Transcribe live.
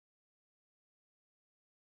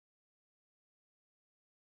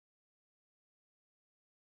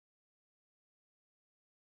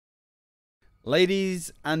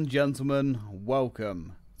Ladies and gentlemen,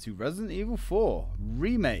 welcome to Resident Evil 4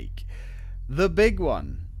 Remake, the big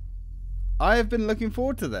one. I have been looking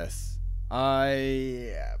forward to this.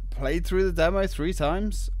 I played through the demo 3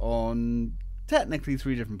 times on technically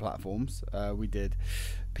 3 different platforms. We did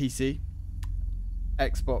PC,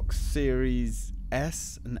 Xbox Series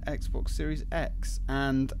S and Xbox Series X,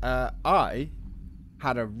 and I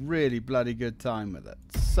had a really bloody good time with it.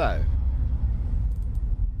 So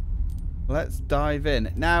let's dive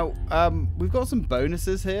in. Now, we've got some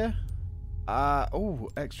bonuses here. Oh,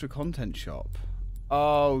 extra content shop.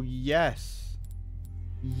 Oh, yes.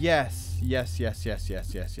 Yes.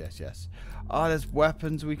 Ah, there's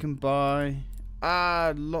weapons we can buy.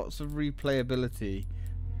 Lots of replayability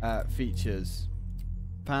features.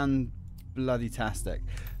 Fan-bloody-tastic.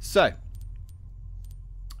 So,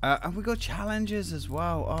 and we got challenges as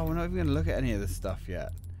well. Oh, we're not even going to look at any of this stuff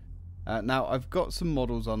yet. Now, I've got some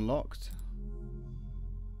models unlocked,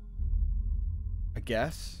 I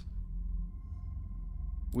guess.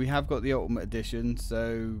 We have got the Ultimate Edition,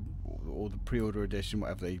 so, or the pre-order edition,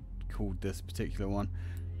 whatever they called this particular one.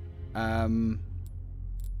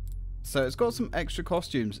 So it's got some extra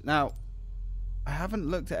costumes. Now, I haven't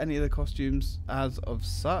looked at any of the costumes as of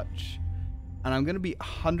such, and I'm going to be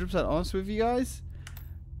 100% honest with you guys.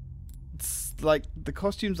 It's like the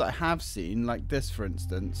costumes that I have seen, like this for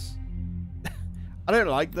instance, I don't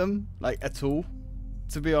like them, like, at all,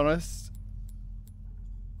 to be honest.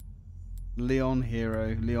 Leon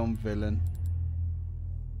hero, Leon villain,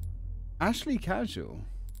 Ashley casual.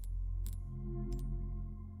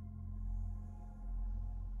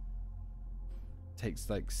 Takes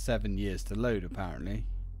like 7 years to load apparently.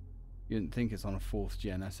 You didn't think it's on a 4th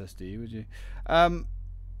gen SSD, would you?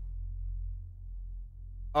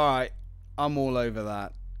 Alright, I'm all over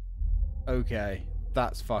that. Okay,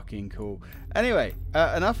 that's fucking cool. Anyway,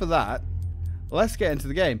 enough of that. Let's get into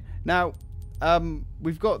the game. Now,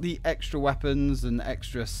 we've got the extra weapons and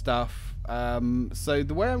extra stuff. So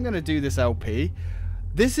the way I'm going to do this LP,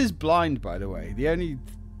 this is blind, by the way. The only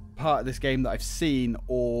part of this game that I've seen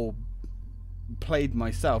or played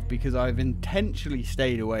myself, because I've intentionally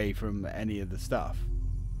stayed away from any of the stuff,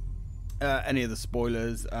 any of the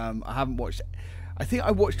spoilers. I haven't watched. I think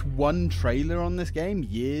I watched one trailer on this game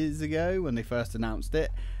years ago when they first announced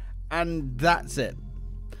it, and that's it.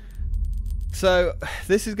 So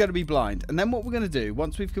this is going to be blind, and then what we're going to do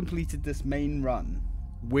once we've completed this main run,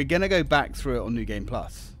 we're going to go back through it on New Game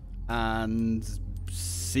Plus and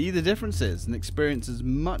see the differences and experience as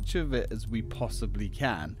much of it as we possibly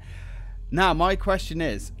can. Now, my question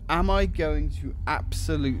is, am I going to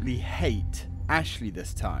absolutely hate Ashley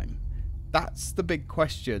this time? That's the big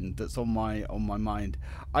question that's on my mind.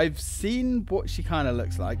 I've seen what she kind of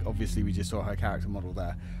looks like. Obviously, we just saw her character model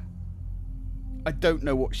there. I don't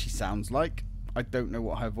know what she sounds like. I don't know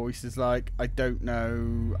what her voice is like. I don't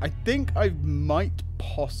know. I think I might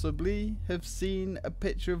possibly have seen a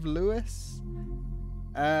picture of Lewis.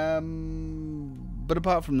 But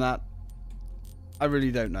apart from that, I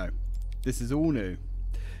really don't know. This is all new.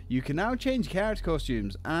 You can now change character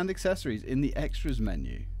costumes and accessories in the extras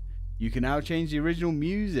menu. You can now change the original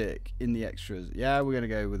music in the extras. Yeah, we're going to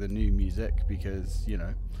go with the new music because, you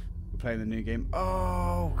know, we're playing the new game.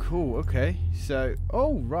 Oh, cool. Okay. So,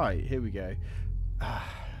 oh, right. Here we go.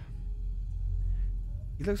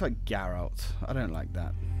 He looks like Geralt. I don't like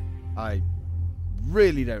that. I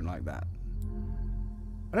really don't like that.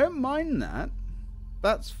 I don't mind that.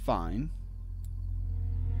 That's fine.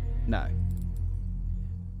 No.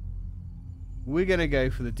 We're going to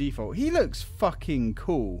go for the default. He looks fucking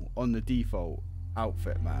cool on the default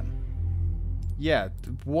outfit, man. Yeah,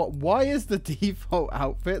 why is the default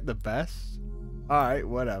outfit the best? Alright,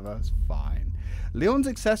 whatever, it's fine. Leon's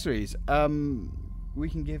accessories. We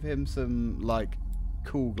can give him some, like,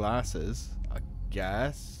 cool glasses, I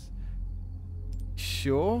guess.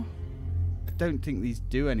 Sure. I don't think these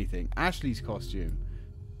do anything. Ashley's costume.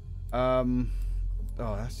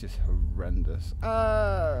 Oh, that's just horrendous.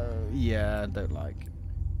 Yeah, don't like.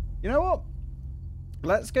 You know what?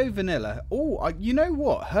 Let's go vanilla. Oh, you know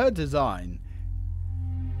what? Her design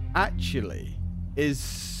actually is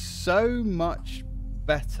so much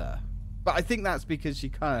better. But I think that's because she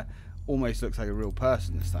kind of almost looks like a real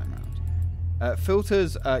person this time around.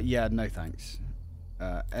 Filters, yeah, no thanks.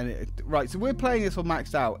 Right, so we're playing this on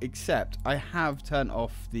maxed out, except I have turned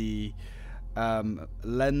off the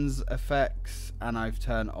lens effects, and I've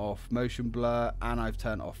turned off motion blur, and I've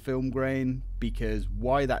turned off film grain, because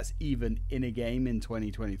why that's even in a game in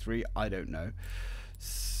 2023, I don't know.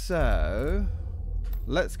 So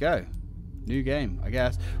let's go. New game, I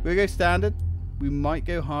guess. We'll go standard. We might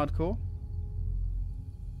go hardcore.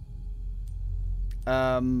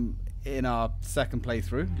 in our second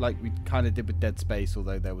playthrough, like we kind of did with Dead Space,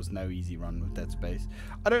 although there was no easy run with Dead Space.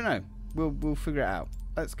 I don't know. We'll figure it out.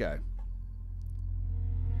 Let's go.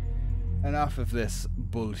 Enough of this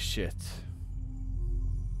bullshit.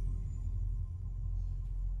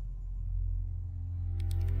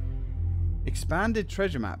 Expanded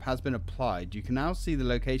treasure map has been applied. You can now see the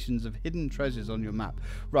locations of hidden treasures on your map.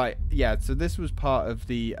 Right, yeah, so this was part of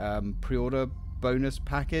the pre-order bonus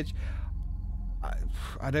package.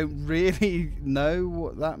 I don't really know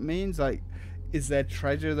what that means. Like, is there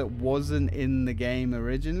treasure that wasn't in the game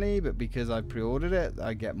originally, but because I pre-ordered it,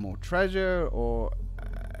 I get more treasure? Or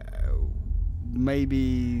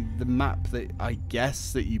maybe the map that I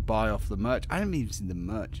guess that you buy off the merch. I haven't even seen the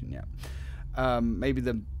merchant yet. Maybe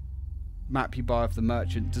the map you buy off the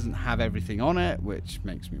merchant doesn't have everything on it, which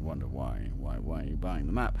makes me wonder why are you buying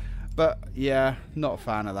the map. But yeah, not a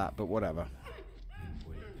fan of that, but whatever.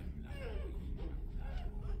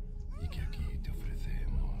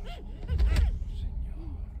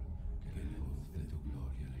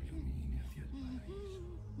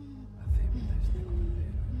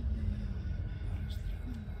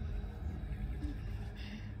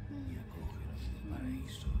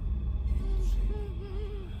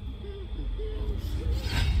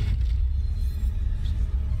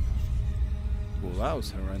 Well, that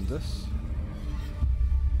was horrendous.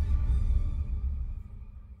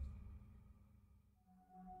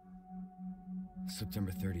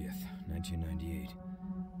 September 30th, 1998.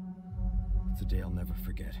 It's a day I'll never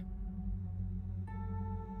forget.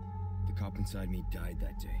 The cop inside me died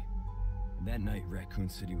that day. And that night, Raccoon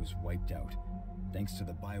City was wiped out, thanks to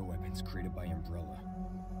the bioweapons created by Umbrella.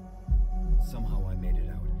 Somehow I made it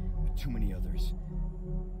out, but too many others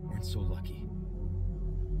weren't so lucky.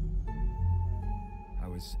 I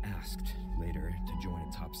was asked later to join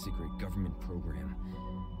a top-secret government program.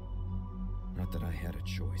 Not that I had a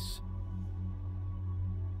choice.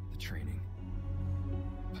 The training,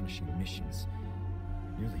 punishing missions,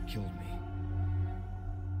 nearly killed me.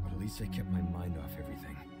 But at least I kept my mind off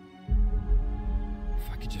everything.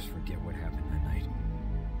 If I could just forget what happened that night.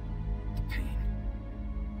 The pain,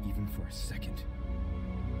 even for a second.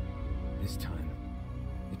 This time,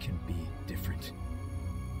 it can be different.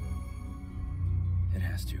 It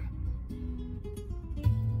has to.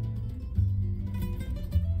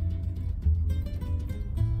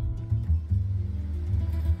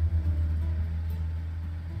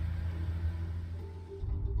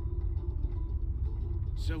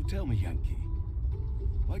 So tell me, Yankee,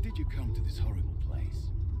 why did you come to this horrible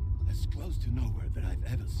place? As close to nowhere that I've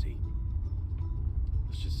ever seen.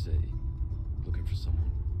 Let's just say, looking for someone.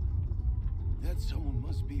 That someone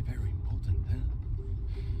must be very important, huh?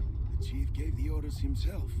 The chief gave the orders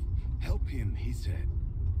himself. Help him, he said.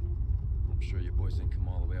 I'm sure you boys didn't come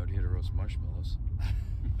all the way out here to roast marshmallows.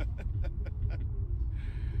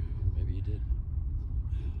 Maybe you did.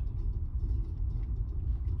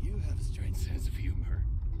 You have a strange sense of humor.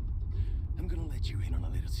 I'm gonna let you in on a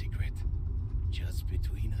little secret. Just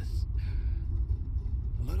between us.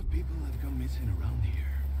 A lot of people have gone missing around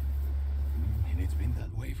here. And it's been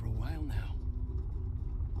that way for a while now.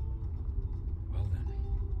 Well then,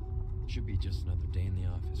 should be just another day in the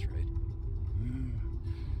office, right?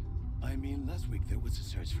 I mean, last week there was a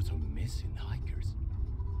search for some missing hikers.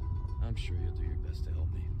 I'm sure you'll do your best to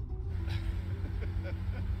help me.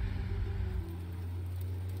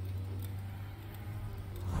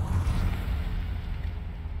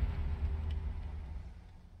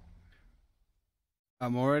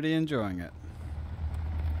 I'm already enjoying it.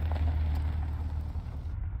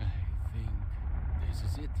 I think this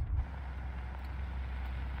is it.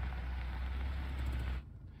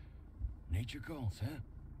 Nature calls, huh?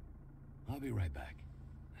 I'll be right back.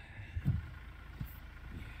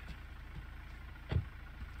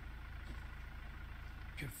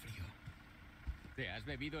 Qué frío. ¿Te has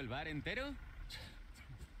bebido el bar entero?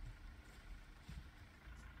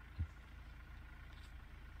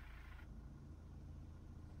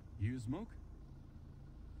 You smoke?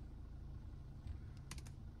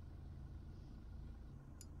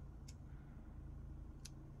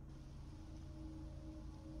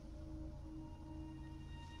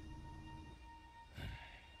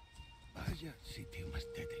 Vaya sitio más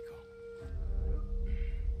tétrico.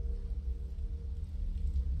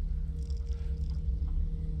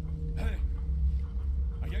 ¡Hey!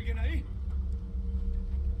 ¿Hay alguien ahí?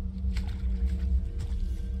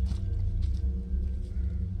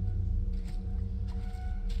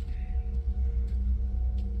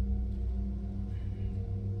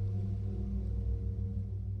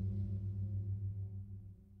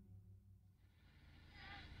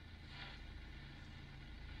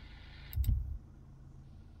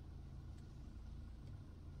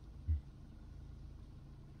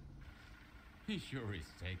 He sure is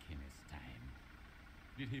taking his time.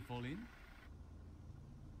 Did he fall in?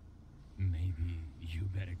 Maybe you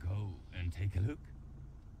better go and take a look.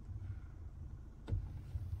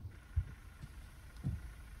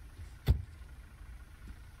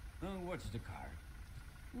 Oh, what's the car?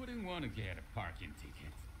 Wouldn't want to get a parking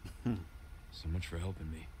ticket. So much for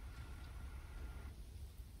helping me.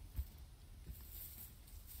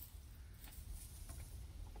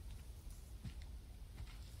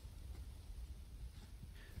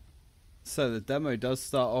 So the demo does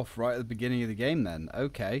start off right at the beginning of the game then.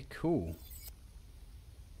 Okay, cool.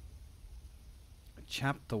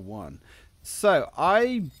 Chapter 1. So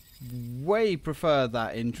I way prefer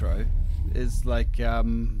that intro. It's like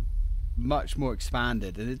much more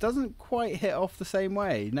expanded, and it doesn't quite hit off the same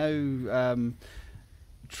way. No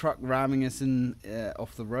truck ramming us in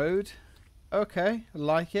off the road. Okay, I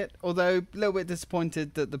like it. Although a little bit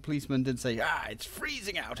disappointed that the policeman didn't say, it's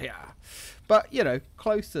freezing out here. But, you know,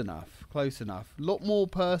 close enough. Close enough. A lot more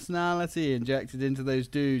personality injected into those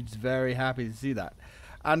dudes. Very happy to see that.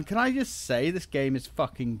 And can I just say, this game is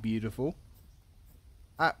fucking beautiful.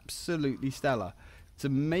 Absolutely stellar. It's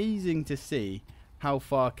amazing to see how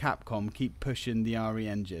far Capcom keep pushing the RE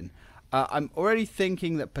engine. I'm already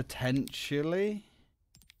thinking that potentially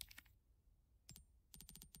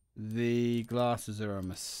the glasses are a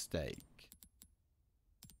mistake.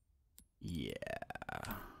 Yeah.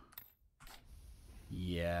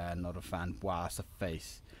 Yeah, not a fan. Wow, it's a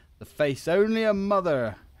face. The face only a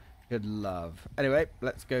mother could love. Anyway,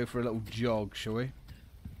 let's go for a little jog, shall we?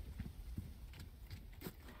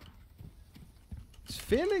 It's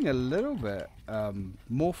feeling a little bit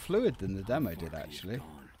more fluid than the demo did, actually.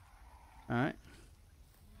 Alright.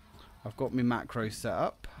 I've got my macro set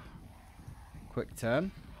up. Quick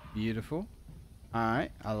turn. Beautiful.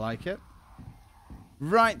 Alright, I like it.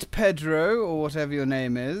 Right, Pedro, or whatever your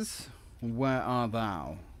name is. Where art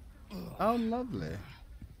thou? Oh, lovely.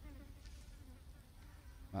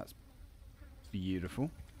 That's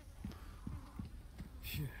beautiful.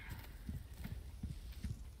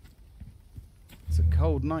 It's a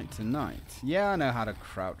cold night tonight. Yeah, I know how to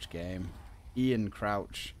crouch game. E and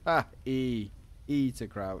crouch. Ah, E. E to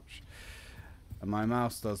crouch. And my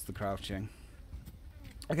mouse does the crouching.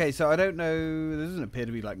 Okay, so I don't know. There doesn't appear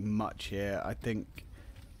to be like much here. I think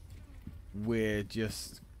we're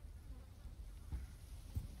just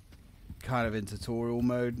kind of in tutorial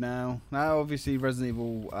mode now. Now, obviously, Resident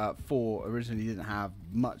Evil 4 originally didn't have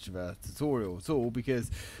much of a tutorial at all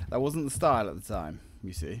because that wasn't the style at the time,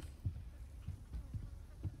 you see.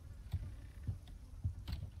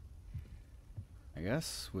 I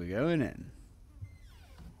guess we're going in.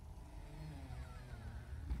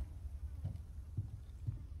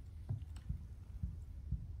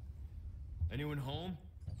 Anyone home?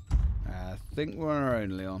 I think we're on our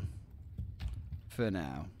own, Leon. For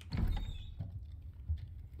now.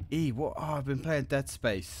 E, what? Oh, I've been playing Dead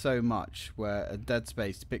Space so much, where a Dead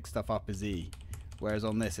Space to pick stuff up is E, whereas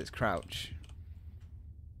on this it's crouch.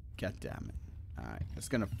 God damn it. Alright, it's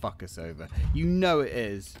gonna fuck us over. You know it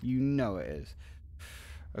is. You know it is.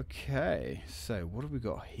 Okay, so what have we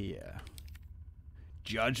got here?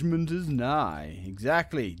 Judgment is nigh.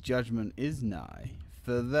 Exactly, judgment is nigh.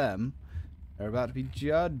 For them, they're about to be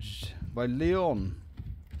judged by Leon.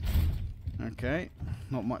 Okay,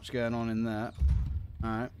 not much going on in there.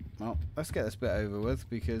 Alright, well, let's get this bit over with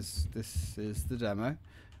because this is the demo.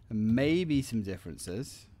 And maybe some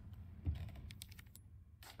differences.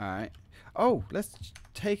 Alright. Oh, let's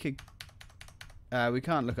take a... we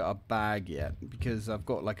can't look at our bag yet because I've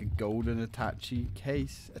got like a golden attache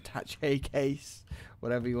case.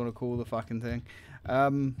 Whatever you want to call the fucking thing.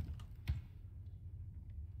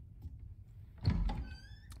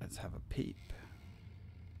 Let's have a peep.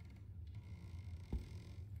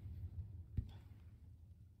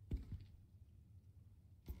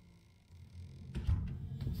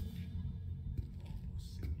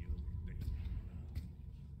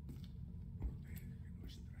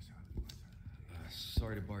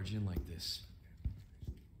 Sorry to barge in like this.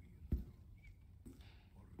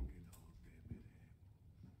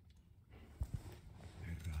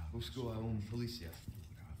 Busco a un policía.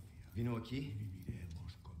 Vino aquí?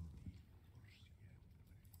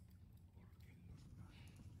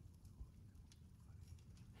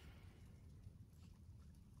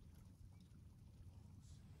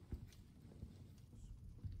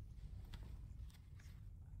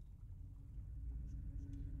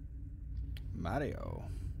 Mario.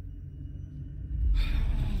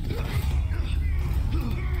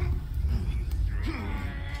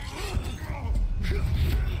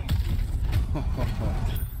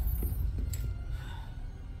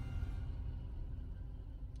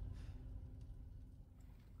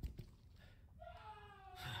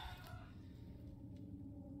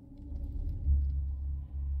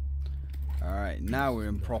 Alright, now we're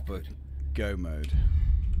in proper go mode.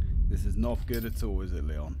 This is not good at all, is it,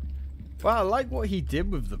 Leon? Well, I like what he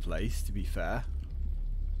did with the place, to be fair.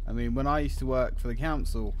 I mean, when I used to work for the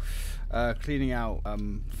council, cleaning out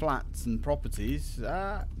flats and properties,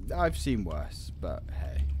 I've seen worse, but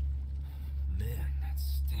hey. Man, that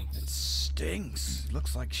stinks. It stinks.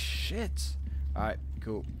 Looks like shit. Alright,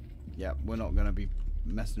 cool. Yeah, we're not going to be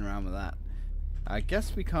messing around with that. I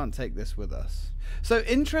guess we can't take this with us. So,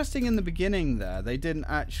 interesting in the beginning there, they didn't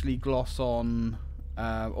actually gloss on,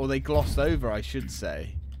 or they glossed over, I should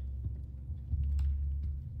say,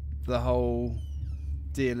 the whole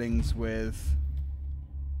dealings with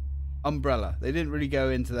Umbrella. They didn't really go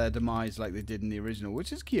into their demise like they did in the original,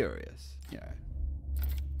 which is curious. You know,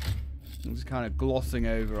 we're just kind of glossing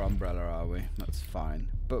over Umbrella, are we? That's fine.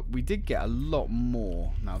 But we did get a lot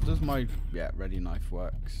more. Now, does my ready knife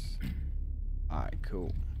works? Alright,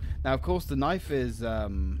 cool. Now, of course, the knife is a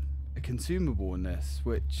consumable in this,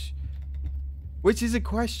 which is a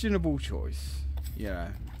questionable choice. Yeah,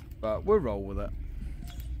 but we'll roll with it.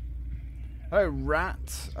 Oh,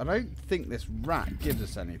 rat. I don't think this rat gives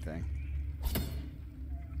us anything.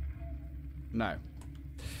 No.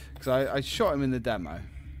 Because I shot him in the demo.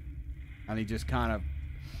 And he just kind of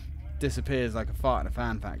disappears like a fart in a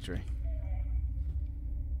fan factory.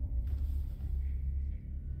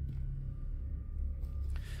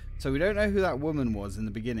 So we don't know who that woman was in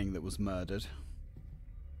the beginning that was murdered.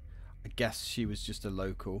 I guess she was just a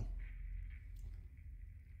local.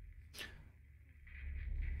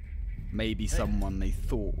 Maybe someone they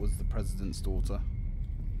thought was the president's daughter.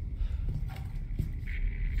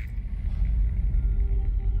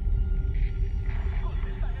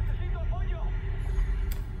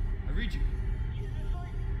 I read you.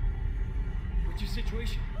 What's your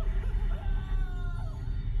situation?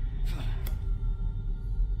 What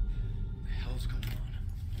the hell's going on?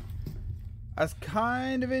 That's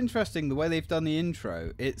kind of interesting the way they've done the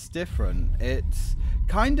intro. It's different. It's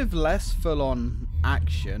kind of less full-on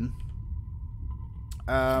action.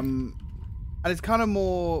 And it's kind of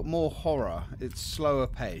more horror. It's slower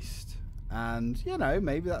paced. And, you know,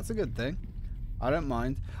 maybe that's a good thing. I don't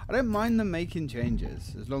mind. I don't mind them making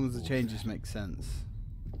changes, as long as the changes make sense.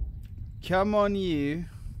 Come on, you.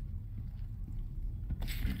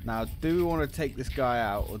 Now, do we want to take this guy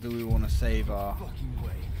out, or do we want to save our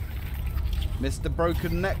Mr.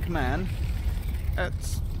 Broken Neck Man?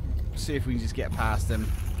 Let's see if we can just get past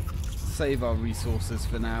him. Save our resources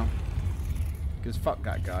for now. Because fuck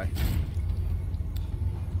that guy.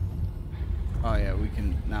 Oh yeah, we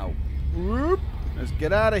can now. Whoop, let's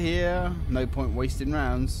get out of here. No point wasting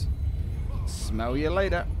rounds. Smell you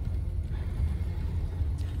later.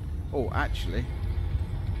 Oh, actually.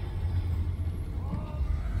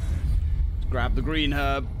 Let's grab the green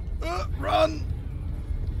herb. Run!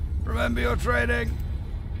 Remember your training.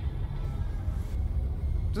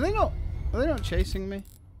 Are they not chasing me?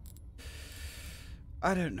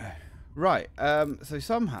 I don't know. Right, so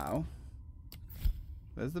somehow,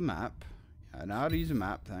 there's the map. I know how to use a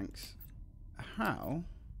map, thanks. How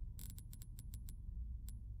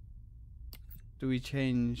do we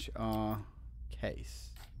change our case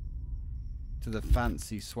to the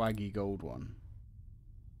fancy swaggy gold one?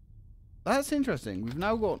 That's interesting. We've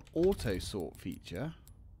now got an auto sort feature.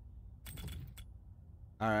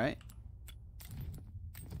 Alright.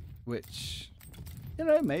 Which, you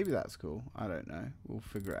know, maybe that's cool. I don't know. We'll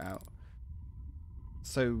figure it out.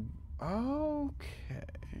 So, okay.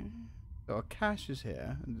 So our cache is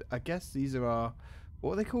here. I guess these are our, what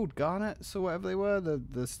were they called? Garnets or whatever they were?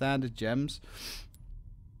 The standard gems.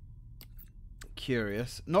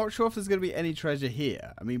 Curious. Not sure if there's going to be any treasure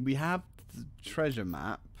here. I mean, we have the treasure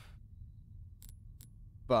map.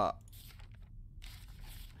 But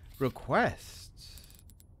requests.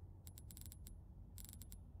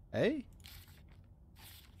 Hey?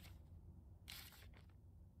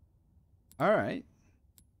 Alright.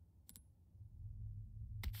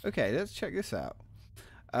 Okay, let's check this out.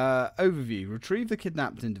 Overview. Retrieve the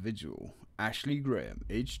kidnapped individual. Ashley Graham,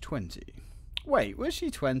 age 20. Wait, was she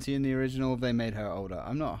 20 in the original? Have they made her older?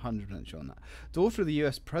 I'm not 100% sure on that. Daughter of the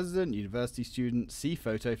US President, university student. See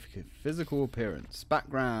photo for physical appearance.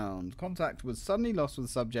 Background. Contact was suddenly lost with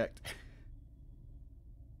the subject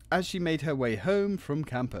as she made her way home from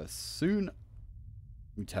campus. Soon...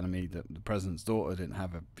 You're telling me that the President's daughter didn't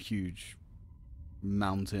have a huge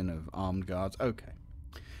mountain of armed guards? Okay.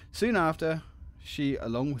 Soon after, she,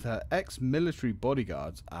 along with her ex-military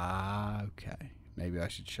bodyguards, okay, maybe I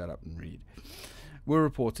should shut up and read, were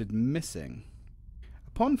reported missing.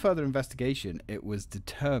 Upon further investigation, it was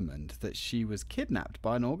determined that she was kidnapped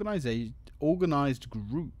by an organized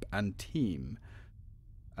group and team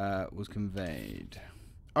was conveyed.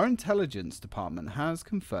 Our intelligence department has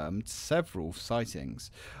confirmed several sightings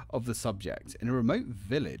of the subject in a remote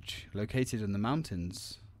village located in the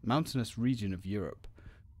mountainous region of Europe.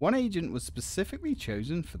 One agent was specifically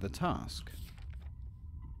chosen for the task.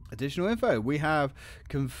 Additional info. We have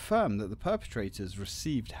confirmed that the perpetrators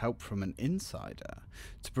received help from an insider.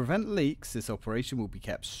 To prevent leaks, this operation will be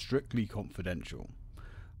kept strictly confidential.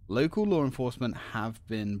 Local law enforcement have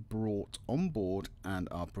been brought on board and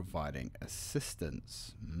are providing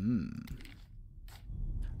assistance.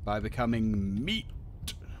 By becoming meat.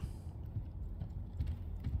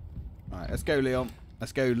 Alright, let's go, Leon.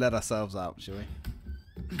 Let's go let ourselves out, shall we?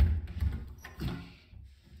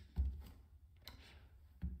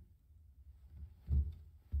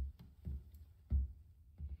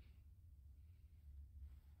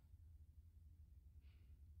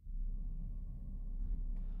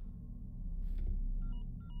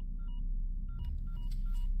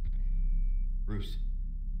 Bruce,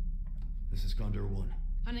 this is Condor 1.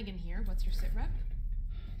 Hunnigan here. What's your sit rep?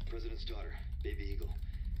 President's daughter, Baby Eagle.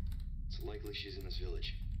 It's likely she's in this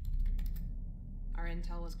village. Our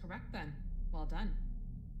intel was correct then. Well done.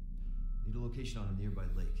 Need a location on a nearby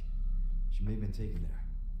lake. She may have been taken there.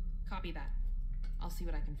 Copy that. I'll see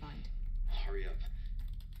what I can find. Hurry up.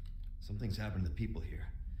 Something's happened to the people here.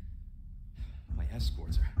 My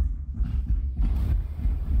escorts are...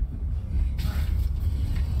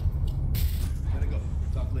 Gotta go.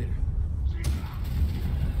 Talk later.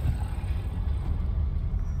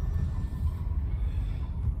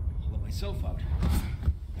 I'll let myself out.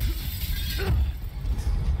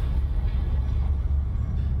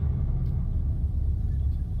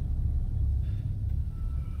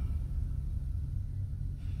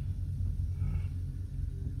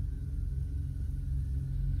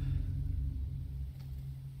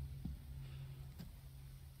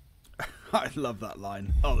 I love that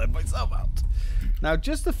line. I'll let myself out. Now,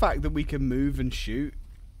 just the fact that we can move and shoot,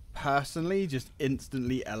 personally, just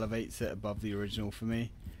instantly elevates it above the original for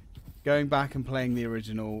me. Going back and playing the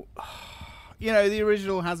original, you know, the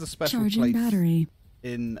original has a special place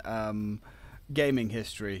in gaming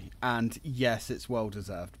history, and yes, it's well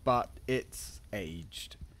deserved, but it's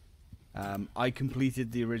aged. I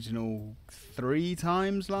completed the original 3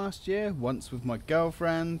 times last year. Once with my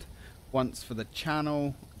girlfriend, once for the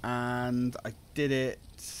channel, and I did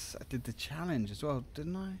the challenge as well,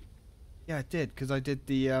 didn't I? Yeah, I did, because I did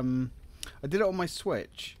the I did it on my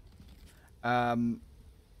Switch, and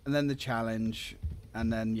then the challenge,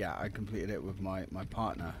 and then yeah, I completed it with my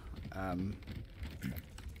partner,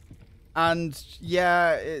 and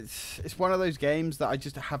yeah, it's one of those games that I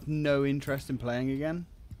just have no interest in playing again.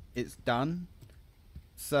 It's done.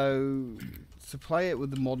 So to play it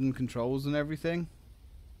with the modern controls and everything,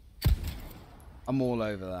 I'm all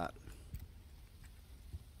over that.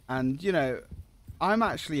 And, you know, I'm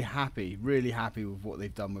actually happy, really happy with what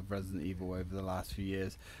they've done with Resident Evil over the last few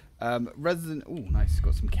years. Oh, nice,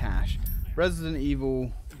 got some cash. Resident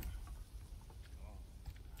Evil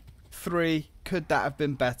 3, could that have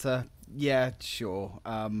been better? Yeah, sure.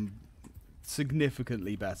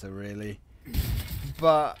 Significantly better, really.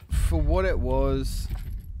 But for what it was,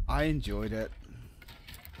 I enjoyed it.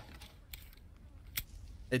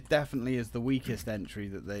 It definitely is the weakest entry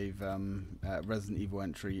that they've, Resident Evil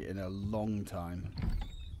entry in a long time.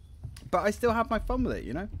 But I still have my fun with it,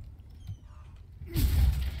 you know?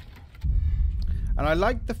 And I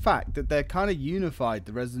like the fact that they're kind of unified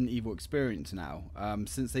the Resident Evil experience now,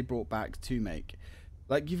 since they brought back Remake.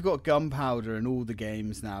 Like, you've got gunpowder in all the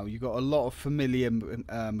games now. You've got a lot of familiar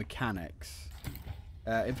mechanics.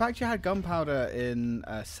 In fact, you had gunpowder in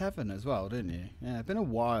 7 as well, didn't you? Yeah, it's been a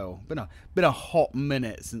while. Been a hot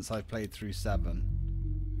minute since I've played through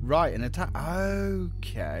 7. Right, an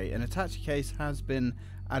okay, an attaché case has been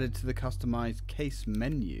added to the customized case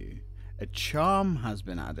menu. A charm has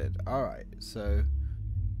been added. All right, so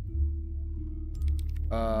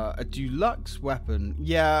a deluxe weapon.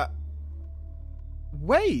 Yeah.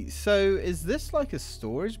 Wait, so is this like a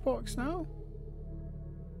storage box now?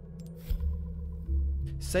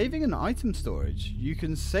 Saving an item storage. You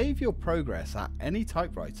can save your progress at any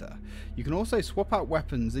typewriter. You can also swap out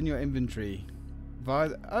weapons in your inventory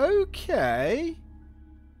via okay.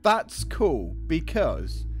 That's cool,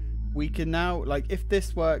 because we can now, like, if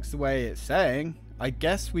this works the way it's saying, I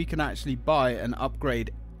guess we can actually buy and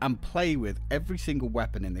upgrade and play with every single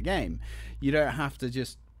weapon in the game. You don't have to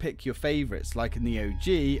just pick your favorites like in the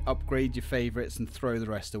OG, upgrade your favorites and throw the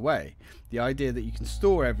rest away. The idea that you can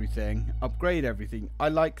store everything, upgrade everything, I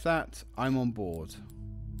like that. I'm on board.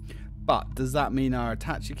 But does that mean our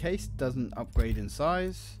attaché case doesn't upgrade in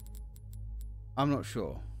size? I'm not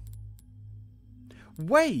sure.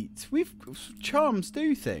 Wait, charms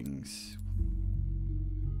do things.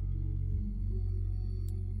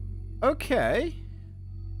 Okay.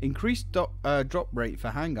 Increased drop rate for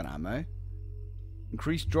handgun ammo.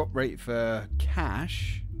 Increased drop rate for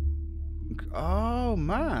cash. Oh,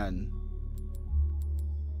 man.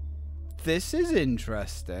 This is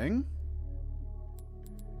interesting.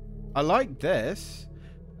 I like this.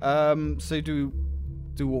 So do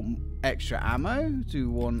we want extra ammo? Do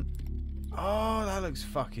we want... Oh, that looks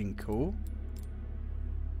fucking cool.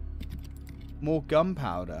 More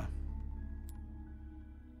gunpowder.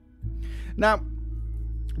 Now,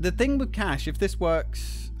 the thing with cash, if this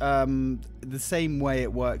works the same way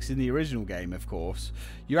it works in the original game, of course,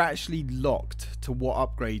 you're actually locked to what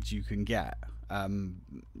upgrades you can get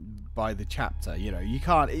by the chapter. You know, you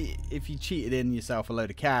can't, if you cheated in yourself a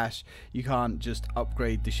load of cash, you can't just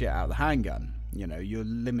upgrade the shit out of the handgun. You know, you're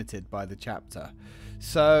limited by the chapter.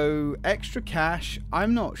 So, extra cash,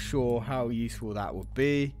 I'm not sure how useful that would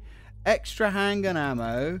be. Extra handgun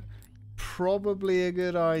ammo, probably a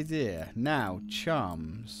good idea. Now,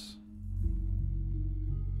 charms.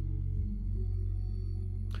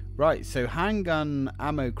 Right, so handgun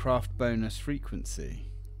ammo craft bonus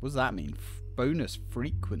frequency. What does that mean? Bonus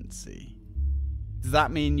frequency? Does that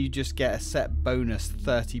mean you just get a set bonus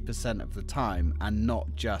 30% of the time and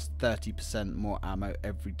not just 30% more ammo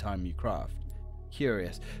every time you craft?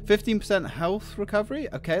 Curious. 15% health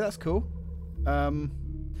recovery? Okay, that's cool. So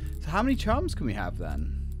how many charms can we have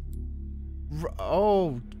then?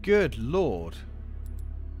 Oh, good lord.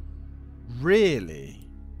 Really?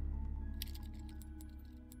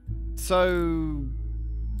 So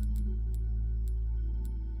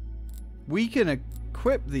we can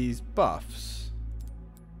equip these buffs,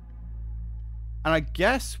 and I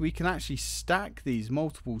guess we can actually stack these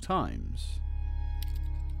multiple times.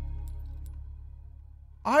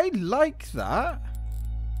 I like that.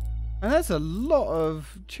 And there's a lot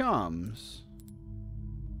of charms.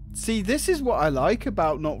 See, this is what I like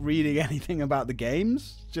about not reading anything about the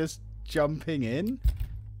games. Just jumping in.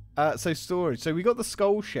 So storage. So we got the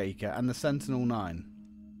Skull Shaker and the Sentinel 9.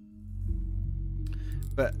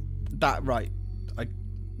 But that, right.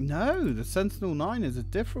 No, the Sentinel 9 is a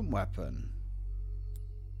different weapon.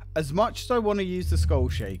 As much as I want to use the Skull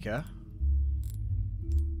Shaker,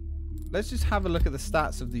 let's just have a look at the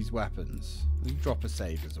stats of these weapons. Let me drop a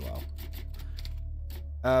save as well.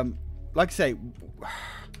 Like I say,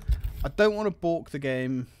 I don't want to balk the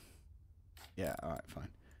game. Yeah, alright, fine.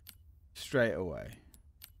 Straight away.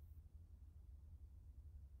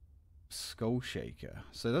 Skull Shaker.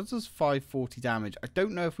 So that does 540 damage. I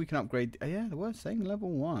don't know if we can upgrade... yeah, they were saying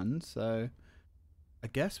level 1, so... I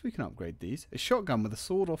guess we can upgrade these. A shotgun with a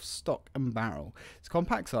sawed-off stock and barrel. Its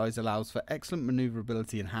compact size allows for excellent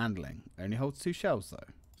maneuverability and handling. Only holds 2 shells,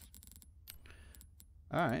 though.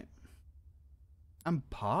 Alright. And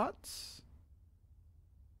parts?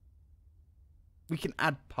 We can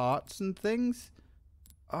add parts and things?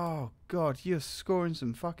 Oh, God. You're scoring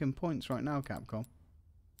some fucking points right now, Capcom.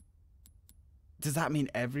 Does that mean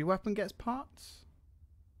every weapon gets parts?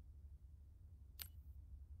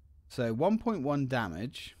 So 1.1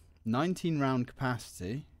 damage, 19 round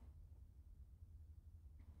capacity.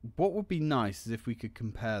 What would be nice is if we could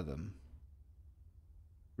compare them.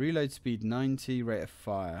 Reload speed 90, rate of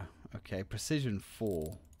fire. Okay, precision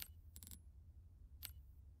 4.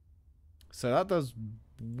 So that does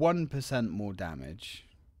 1% more damage.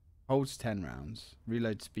 Holds 10 rounds.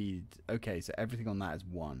 Reload speed. Okay, so everything on that is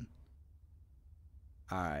 1.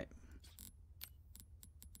 Alright.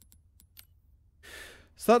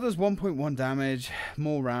 So that does 1.1 damage,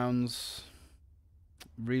 more rounds.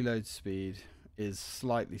 Reload speed is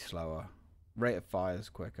slightly slower. Rate of fire is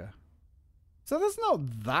quicker. So that's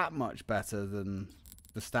not that much better than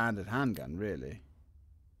the standard handgun, really.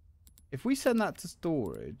 If we send that to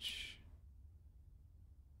storage...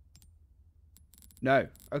 No.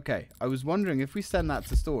 Okay. I was wondering if we send that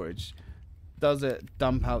to storage, does it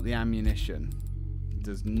dump out the ammunition? It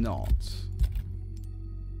does not.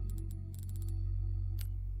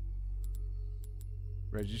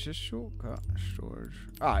 Register shortcut storage.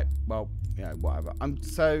 Alright, well, yeah, whatever.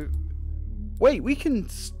 So wait, we can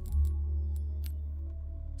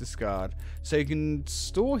discard. So you can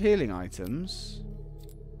store healing items.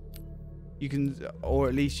 You can, or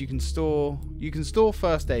at least you can store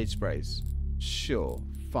first aid sprays. Sure,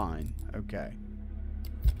 fine, okay.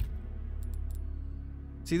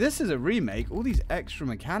 See, this is a remake. All these extra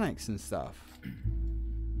mechanics and stuff.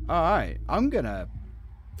 Alright, I'm gonna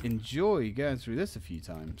enjoy going through this a few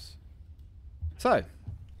times. So,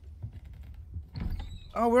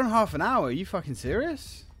 oh, we're on ½ an hour. Are you fucking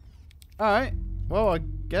serious? Alright, well, I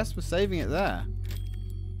guess we're saving it there.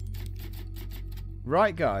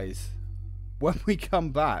 Right, guys. When we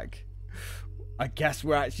come back, I guess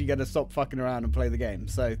we're actually going to stop fucking around and play the game.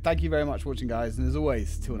 So thank you very much for watching, guys. And as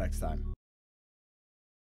always, till next time.